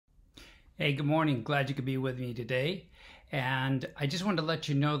Hey, good morning. Glad you could be with me today. And I just wanted to let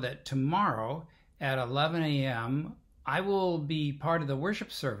you know that tomorrow at 11 a.m., I will be part of the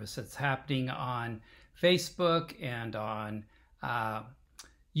worship service that's happening on Facebook and on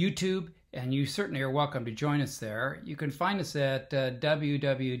YouTube. And you certainly are welcome to join us there. You can find us at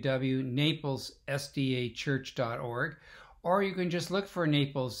www.naplessdachurch.org, or you can just look for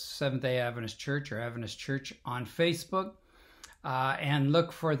Naples Seventh-day Adventist Church or Adventist Church on Facebook. And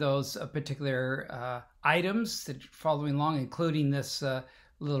look for those particular items that are following along, including this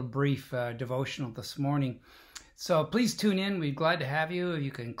little brief devotional this morning. So please tune in. We're glad to have you. You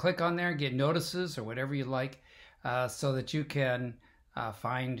can click on there, get notices or whatever you like, so that you can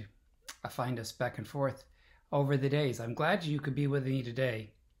find us back and forth over the days. I'm glad you could be with me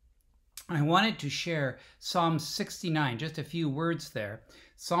today. I wanted to share Psalm 69, just a few words there.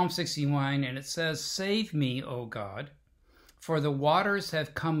 Psalm 69, and it says, "Save me, O God, for the waters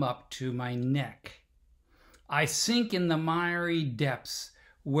have come up to my neck. I sink in the miry depths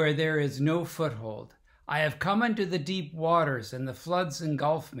where there is no foothold. I have come into the deep waters, and the floods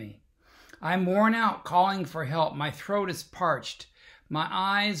engulf me. I'm worn out calling for help. My throat is parched. My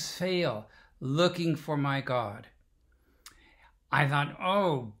eyes fail, looking for my God." I thought,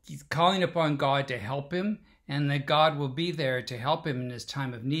 oh, he's calling upon God to help him, and that God will be there to help him in his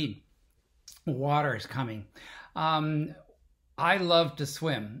time of need. Water is coming. I love to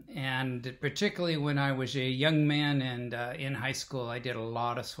swim, and particularly when I was a young man and in high school, I did a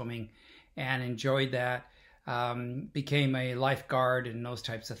lot of swimming and enjoyed that. Became a lifeguard and those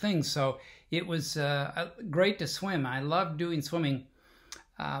types of things. So it was great to swim. I loved doing swimming.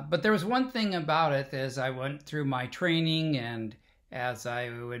 But there was one thing about it as I went through my training and as I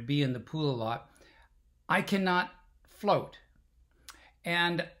would be in the pool a lot, I cannot float.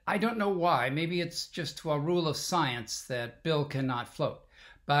 And I don't know why. Maybe it's just a rule of science that Bill cannot float.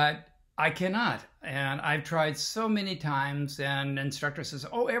 But I cannot. And I've tried so many times, and the instructor says,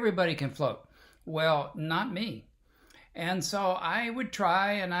 oh, everybody can float. Well, not me. And so I would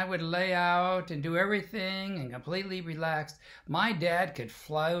try, and I would lay out and do everything and completely relaxed. My dad could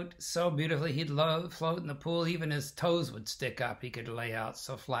float so beautifully. He'd float in the pool. Even his toes would stick up. He could lay out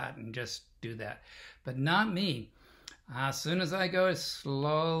so flat and just do that. But not me. As soon as I go,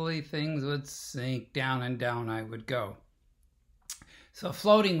 slowly things would sink down and down I would go. So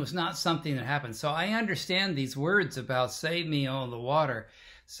floating was not something that happened. So I understand these words about save me, oh, the water.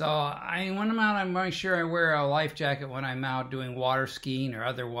 So when I'm out, I'm making sure I wear a life jacket when I'm out doing water skiing or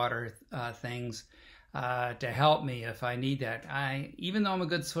other water things to help me if I need that. Even though I'm a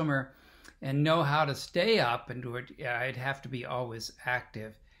good swimmer and know how to stay up and do it, I'd have to be always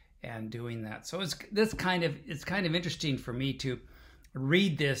active and doing that. So it's kind of interesting for me to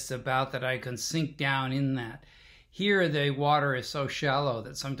read this about that I can sink down in that. Here the water is so shallow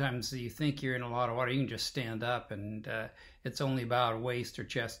that sometimes you think you're in a lot of water. You can just stand up, and it's only about waist or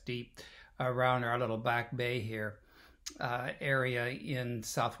chest deep around our little Back Bay here area in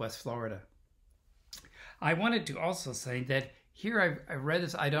Southwest Florida. I wanted to also say that here I read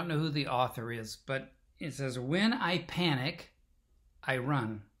this. I don't know who the author is, but it says, "When I panic, I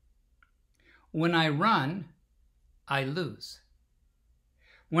run. When I run, I lose.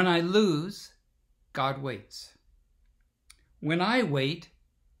 When I lose, God waits. When I wait,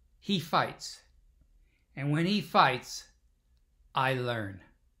 he fights. And when he fights, I learn."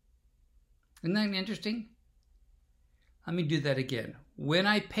 Isn't that interesting? Let me do that again. When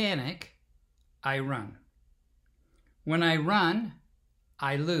I panic, I run. When I run,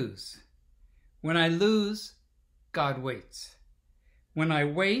 I lose. When I lose, God waits. When I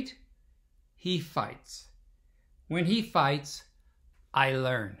wait, he fights. When he fights, I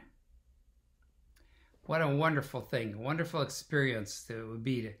learn. What a wonderful thing, a wonderful experience that it would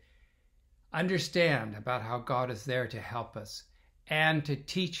be to understand about how God is there to help us and to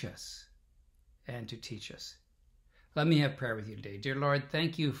teach us Let me have prayer with you today. Dear Lord,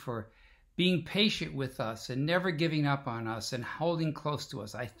 thank you for being patient with us and never giving up on us and holding close to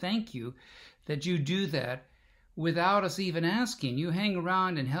us. I thank you that you do that without us even asking. You hang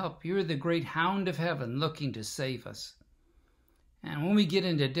around and help. You're the great hound of heaven looking to save us. And when we get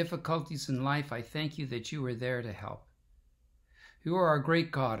into difficulties in life, I thank you that you are there to help. You are our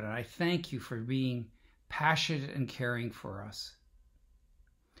great God, and I thank you for being passionate and caring for us.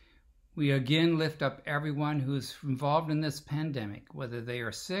 We again lift up everyone who is involved in this pandemic, whether they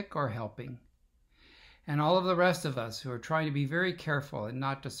are sick or helping, and all of the rest of us who are trying to be very careful and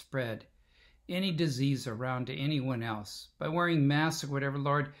not to spread any disease around to anyone else. By wearing masks or whatever,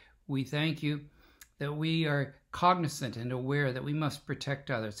 Lord, we thank you that we are cognizant and aware that we must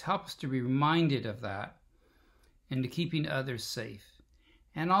protect others. Help us to be reminded of that and to keeping others safe.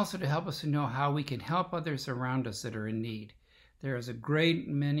 and also to help us to know how we can help others around us that are in need. There is a great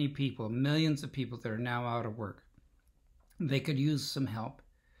many people, millions of people that are now out of work. They could use some help.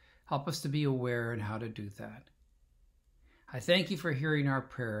 Help us to be aware and how to do that. I thank you for hearing our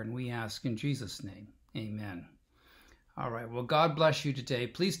prayer, and we ask in Jesus' name, amen. All right, well, God bless you today.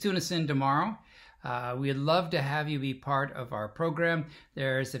 Please tune us in tomorrow. We'd love to have you be part of our program.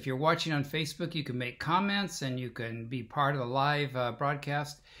 If you're watching on Facebook, you can make comments and you can be part of the live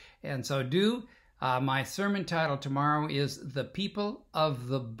broadcast. And so my sermon title tomorrow is The People of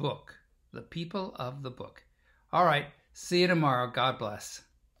the Book. The People of the Book. All right, see you tomorrow. God bless.